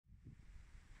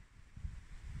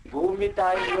ಭೂಮಿ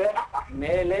ತಾಯಿಗೆ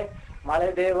ಮೇಲೆ ಮಳೆ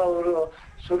ದೇವರು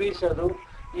ಸುರಿಸೋದು,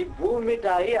 ಈ ಭೂಮಿ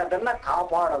ತಾಯಿ ಅದನ್ನ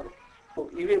ಕಾಪಾಡೋದು.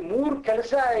 ಇವೆ 3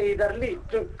 ಕೆಲಸ ಇದರಲ್ಲಿ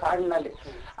ಇತ್ತು ಕಾಡಿನಲ್ಲಿ.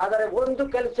 ಆದರೆ ಒಂದು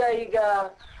ಕೆಲಸ ಈಗ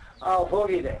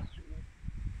ಹೋಗಿದೆ.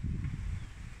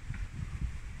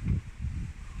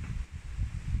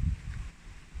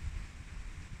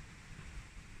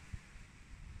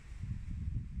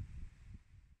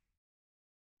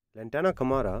 Lantana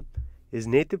camara is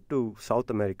native to South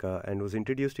America and was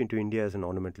introduced into India as an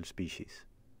ornamental species.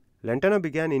 Lantana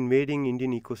began invading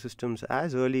Indian ecosystems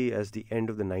as early as the end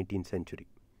of the 19th century.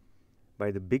 By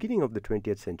the beginning of the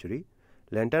 20th century,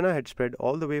 Lantana had spread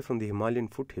all the way from the Himalayan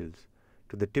foothills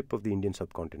to the tip of the Indian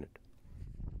subcontinent.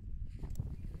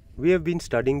 We have been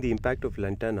studying the impact of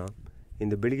Lantana in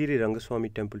the Bilgiri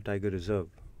Rangaswamy Temple Tiger Reserve,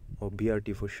 or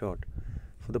BRT for short,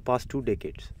 for the past 2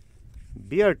 decades.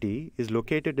 BRT is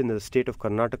located in the state of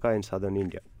Karnataka in southern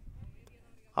India.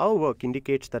 Our work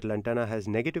indicates that Lantana has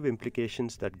negative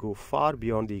implications that go far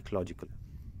beyond the ecological.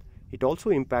 It also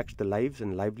impacts the lives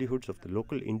and livelihoods of the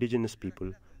local indigenous people,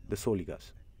 the Soligas.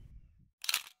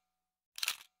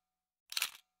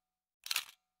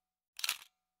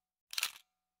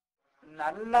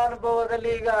 ನನ್ನ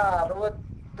ಅನುಭವದಲ್ಲಿ ಈಗ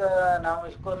 60 ನಾವು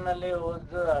ಇಸ್ಕೂಲ್ನಲ್ಲಿ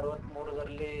ಓದಿದ್ದು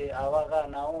 63ರಲ್ಲಿ. ಆವಾಗ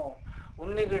ನಾವು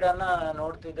ಉನ್ನಿ ಗಿಡನ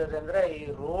ನೋಡ್ತಿದ್ದಂದ್ರೆ ಈ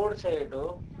road side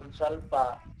ಸ್ವಲ್ಪ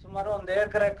ಸುಮಾರು 1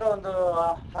 ಎಕರೆಕ್ಕೆ ಒಂದು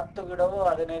 10 ಗಿಡವು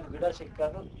 15 ಗಿಡ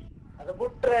ಸಿಕ್ಕೋದು. ಅದು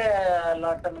ಬಿಟ್ರೆ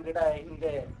ಲಾಟನ್ ಗಿಡ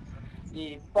ಹಿಂದೆ ಈ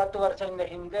 20 ವರ್ಷದಿಂದ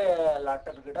ಹಿಂದೆ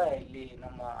ಲಾಟನ್ ಗಿಡ ಇಲ್ಲಿ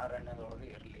ನಮ್ಮ ಅರಣ್ಯದೊಳಗೆ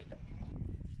ಇರಲಿಲ್ಲ.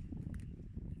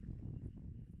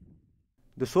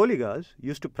 The Soligas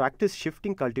used to practice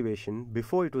shifting cultivation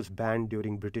before it was banned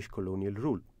during British colonial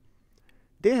rule.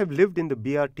 They have lived in the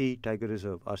BRT Tiger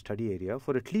Reserve, our study area,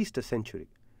 for at least a century.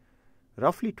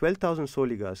 Roughly 12,000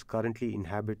 Soligas currently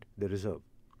inhabit the reserve.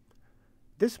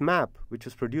 This map, which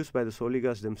was produced by the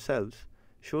Soligas themselves,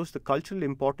 shows the cultural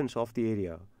importance of the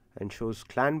area and shows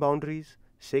clan boundaries,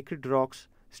 sacred rocks,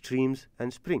 streams and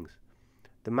springs.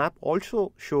 The map also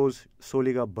shows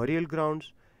Soliga burial grounds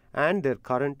and their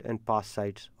current and past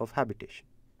sites of habitation.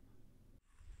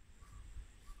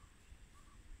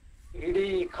 ಇಡೀ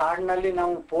ಕಾಡಿನಲ್ಲಿ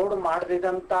ನಾವು pod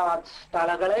ಮಾಡದಿದ್ದಂತ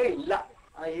ಸ್ಥಳಗಳೇ ಇಲ್ಲ.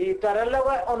 ಈ ತರ ಎಲ್ಲ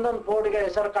ಒಂದೊಂದು ಪೋಡ್ಗೆ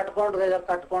ಹೆಸರು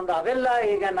ಕಟ್ಕೊಂಡು ಅವೆಲ್ಲ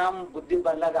ಈಗ ನಮ್ ಬುದ್ಧಿ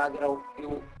ಬಲ್ಲಾಗ ಆಗಿರೋವು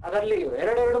ಇವು. ಅದರಲ್ಲಿ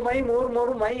 2 ಮೈ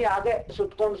 3 ಮೈ ಹಾಗೆ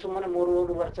ಸುತ್ಕೊಂಡು ಸುಮ್ಮನೆ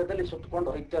 3 ವರ್ಷದಲ್ಲಿ ಸುತ್ಕೊಂಡು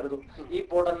ಹೋಯ್ತಾ ಇರೋದು. ಈ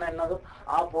ಪೋಡನ್ನ ಎನ್ನೋದು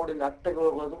ಆ ಪೋಡಿಂದ ಹತ್ತಿಗೆ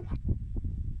ಹೋಗೋದು.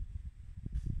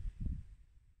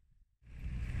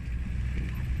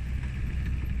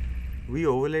 We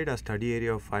overlaid our study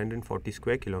area of 540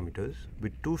 square kilometers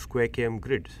with 2 square km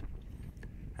grids.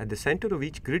 At the center of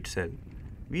each grid cell,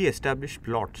 we established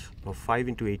plots of 5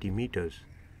 into 80 meters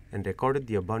and recorded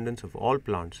the abundance of all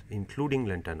plants, including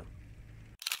Lantana.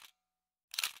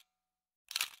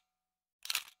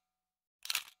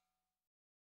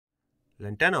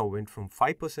 Lantana went from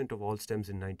 5% of all stems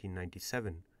in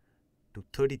 1997 to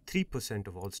 33%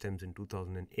 of all stems in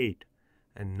 2008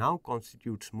 and now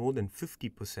constitutes more than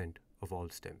 50% of all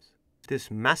stems. This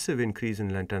massive increase in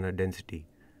Lantana density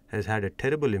has had a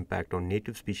terrible impact on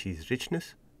native species richness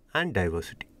and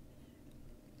diversity.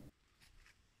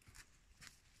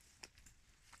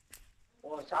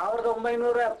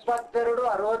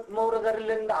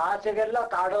 1972-63 ಆಚೆಗೆಲ್ಲ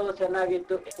ಕಾಡು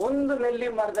ಚೆನ್ನಾಗಿತ್ತು. ಒಂದು ನೆಲ್ಲಿ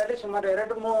ಮರದಲ್ಲಿ ಸುಮಾರು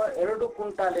 2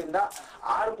 ಕ್ವಿಂಟಾಲಿಂದ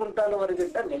 6 quintal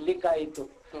ವರೆಗಿಂತ ನೆಲ್ಲಿಕಾಯಿ ಇತ್ತು.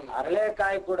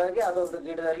 ಅರಳೆಕಾಯಿ ಕೂಡ ಅದೊಂದು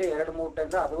ಗಿಡದಲ್ಲಿ 2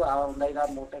 ಮೂಟೆಯಿಂದ ಅದು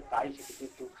 1-5-6 ಮೂಟೆ ಕಾಯಿ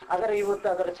ಸಿಕ್ತಿತ್ತು. ಆದರೆ ಇವತ್ತು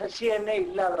ಅದರ ಸಸಿಯನ್ನೇ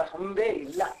ಇಲ್ಲ, ಅದರ ಹಂಬೆ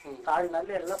ಇಲ್ಲ.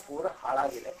 ಕಾಡಿನಲ್ಲಿ ಎಲ್ಲ ಪೂರ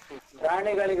ಹಾಳಾಗಿದೆ.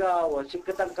 ಪ್ರಾಣಿಗಳಿಗ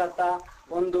ಸಿಕ್ಕತಕ್ಕಂತ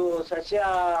ಒಂದು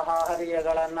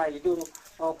ಸಸ್ಯಾಹಾರಿಗಳನ್ನ ಇದು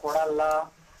ಕೊಡಲ್ಲ.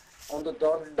 ಒಂದು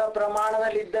ದೊಡ್ಡ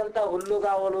ಪ್ರಮಾಣದಲ್ಲಿ ಇದ್ದಂತ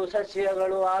ಹುಲ್ಲುಗಾವಲು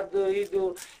ಸಸ್ಯಗಳು ಅದು ಇದು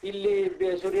ಇಲ್ಲಿ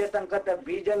ಸುರಿಯತಕ್ಕಂತ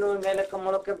ಬೀಜನು ಮೇಲಕ್ಕೆ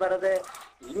ಮೊಳಕೆ ಬರದೆ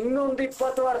ಇನ್ನೊಂದು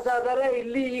 20 ವರ್ಷ ಆದರೆ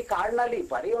ಇಲ್ಲಿ ಈ ಕಾಡಿನಲ್ಲಿ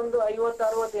ಬರೀ ಒಂದು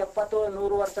 50, 60, 70,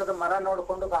 100 ವರ್ಷದ ಮರ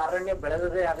ನೋಡ್ಕೊಂಡು ಅರಣ್ಯ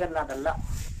ಬೆಳೆದದೇ ಆಗಲ್ಲ.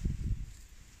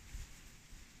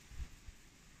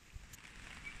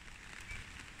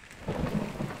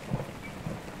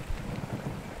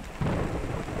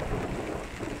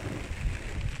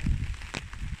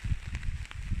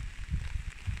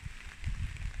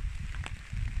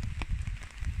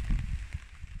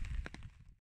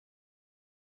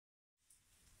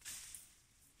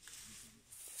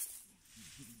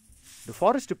 The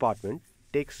Forest Department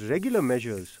takes regular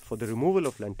measures for the removal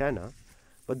of Lantana,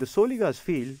 but the Soligas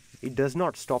feel it does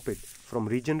not stop it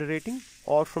from regenerating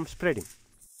or from spreading.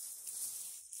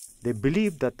 They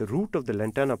believe that the root of the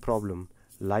Lantana problem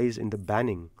lies in the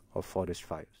banning of forest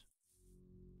fires.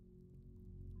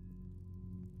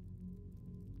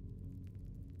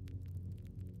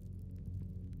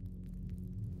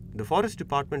 The Forest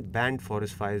Department banned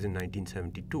forest fires in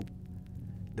 1972.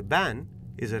 The ban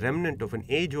is a remnant of an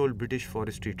age-old British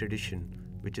forestry tradition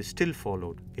which is still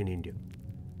followed in India.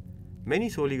 Many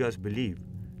Soligas believe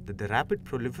that the rapid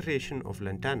proliferation of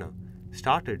lantana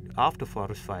started after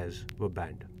forest fires were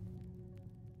banned.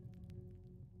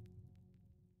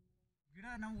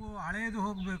 ನಾವು ಹಳೆಯದು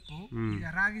ಹೋಗಬೇಕು. ಈಗ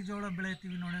ರಾಗಿ ಜೋಳ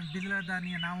ಬೆಳಿತೀವಿ ನೋಡಿ, ಬಿದಿಲ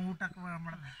ಧಾನ್ಯ ನಾವು ಊಟಕ್ಕೆ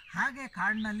ಮಾಡೋದು, ಹಾಗೆ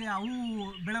ಕಾಡಿನಲ್ಲಿ ಅವು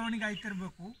ಬೆಳವಣಿಗೆ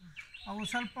ಆಯ್ತಿರ್ಬೇಕು. ಅವು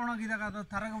ಸ್ವಲ್ಪ ಒಣಗಿದಾಗ ಅದು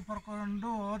ತರಗ ಪರ್ಕೊಂಡು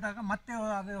ಹೋದಾಗ ಮತ್ತೆ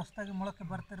ಅದೇ ಹೊಸದಾಗಿ ಮೊಳಕೆ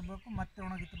ಬರ್ತಿರ್ಬೇಕು, ಮತ್ತೆ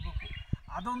ಒಣಗಿತಿರ್ಬೇಕು.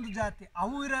 ಅದೊಂದು ಜಾತಿ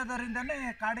ಅವು ಇರೋದರಿಂದನೇ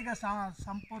ಕಾಡಿಗೆ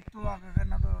ಸಂಪತ್ತು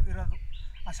ಅನ್ನೋದು ಇರೋದು.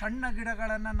 ಆ ಸಣ್ಣ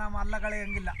ಗಿಡಗಳನ್ನು ನಾವು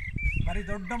ಅಲ್ಲಗಳೆಯಂಗಿಲ್ಲ, ಬರೀ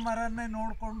ದೊಡ್ಡ ಮರನ್ನೇ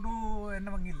ನೋಡಿಕೊಂಡು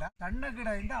ಎನ್ನುವಂಗಿಲ್ಲ. ಸಣ್ಣ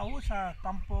ಗಿಡದಿಂದ ಅವು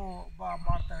ತಂಪು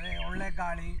ಮಾಡ್ತವೆ, ಒಳ್ಳೆ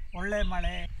ಗಾಳಿ, ಒಳ್ಳೆ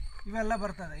ಮಳೆ ಇವೆಲ್ಲ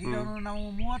ಬರ್ತದೆ. ಈಗ ನಾವು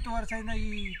 30 ವರ್ಷದಿಂದ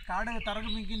ಈ ಕಾಡು ತರಗು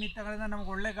ಮಿಂಗಿ ನಿತ್ಯಗಳಿಂದ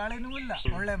ನಮ್ಗೆ ಒಳ್ಳೆ ಗಾಳಿನೂ ಇಲ್ಲ,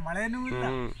 ಒಳ್ಳೆ ಮಳೆನೂ ಇಲ್ಲ,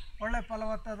 ಒಳ್ಳೆ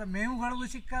ಫಲವತ್ತಾದ ಮೇವುಗಳಿಗೂ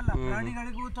ಸಿಕ್ಕಲ್ಲ,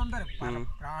 ಪ್ರಾಣಿಗಳಿಗೂ ತೊಂದರೆ.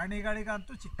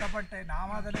 ಪ್ರಾಣಿಗಳಿಗಂತೂ ಸಿಕ್ಕಾಪಟ್ಟೆ.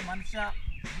 ನಾವಾದರೆ ಮನುಷ್ಯ,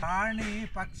 ಪ್ರಾಣಿ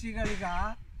ಪಕ್ಷಿಗಳಿಗ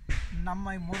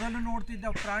ನಮ್ಮ ಮೊದಲು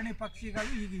ನೋಡ್ತಿದ್ದ ಪ್ರಾಣಿ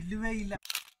ಪಕ್ಷಿಗಳು ಈಗ ಇಲ್ಲವೇ ಇಲ್ಲ.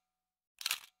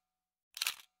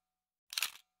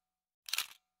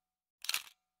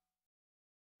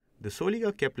 The Soliga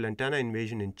kept lantana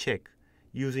invasion in check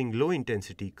using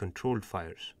low-intensity controlled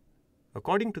fires.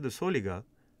 According to the Soliga,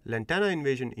 lantana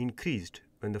invasion increased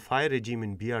when the fire regime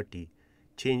in BRT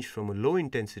changed from a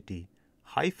low-intensity,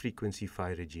 high-frequency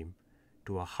fire regime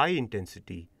to a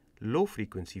high-intensity,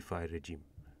 low-frequency fire regime.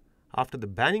 After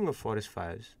the banning of forest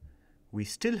fires, we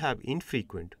still have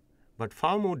infrequent but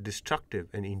far more destructive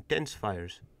and intense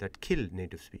fires that kill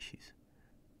native species.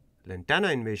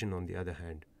 Lantana invasion, on the other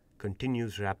hand,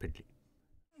 continues rapidly.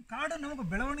 ಕಾಡು ನಮಗೆ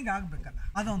ಬೆಳವಣಿಗೆ ಆಗಬೇಕಲ್ಲ,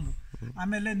 ಅದೊಂದು.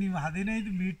 ಆಮೇಲೆ ನೀವು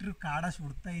 15 metre ಕಾಡ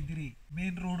ಸುಡ್ತಾ ಇದ್ದೀರಿ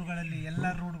main ರೋಡ್ಗಳಲ್ಲಿ, ಎಲ್ಲ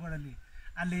ರೋಡ್ಗಳಲ್ಲಿ.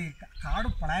 ಅಲ್ಲಿ ಕಾಡು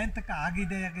ಪಲಾಯಂತಕ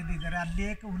ಆಗಿದ್ದಾರೆ.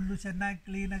 ಅಲ್ಲೇಕ ಹುಲ್ಲು ಚೆನ್ನಾಗಿ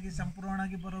ಕ್ಲೀನಾಗಿ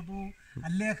ಸಂಪೂರ್ಣವಾಗಿ ಬರೋದು,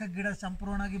 ಅಲ್ಲೇಕ ಗಿಡ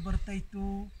ಸಂಪೂರ್ಣವಾಗಿ ಬರ್ತಾ ಇತ್ತು.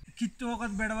 ಕಿತ್ತು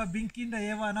ಹೋಗೋದು ಬೇಡವ, ಬೆಂಕಿಯಿಂದ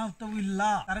ಯಾವ ಅನಾಹುತವೂ ಇಲ್ಲ.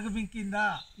 ಕರಗ ಬೆಂಕಿಯಿಂದ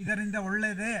ಇದರಿಂದ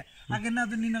ಒಳ್ಳೇದೇ. ಹಾಗೇನ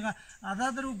ಅದು ನಿನಗೆ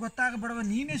ಅದಾದರೂ ಗೊತ್ತಾಗಬೇಡವ,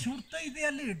 ನೀನೇ ಸುಡ್ತಾ ಇದೆಯಾ,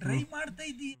 ಅಲ್ಲಿ ಡ್ರೈ ಮಾಡ್ತಾ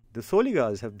ಇದ್ದೀಯ. The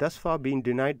Soligas have thus far been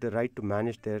denied the right to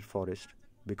manage their forest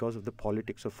because of the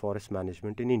politics of forest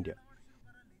management in India.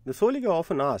 The Soliga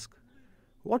often ask,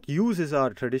 what use is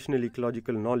our traditional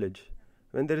ecological knowledge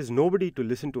when there is nobody to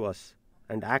listen to us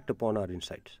and act upon our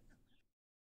insights?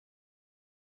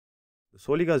 The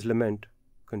Soliga's lament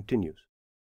continues.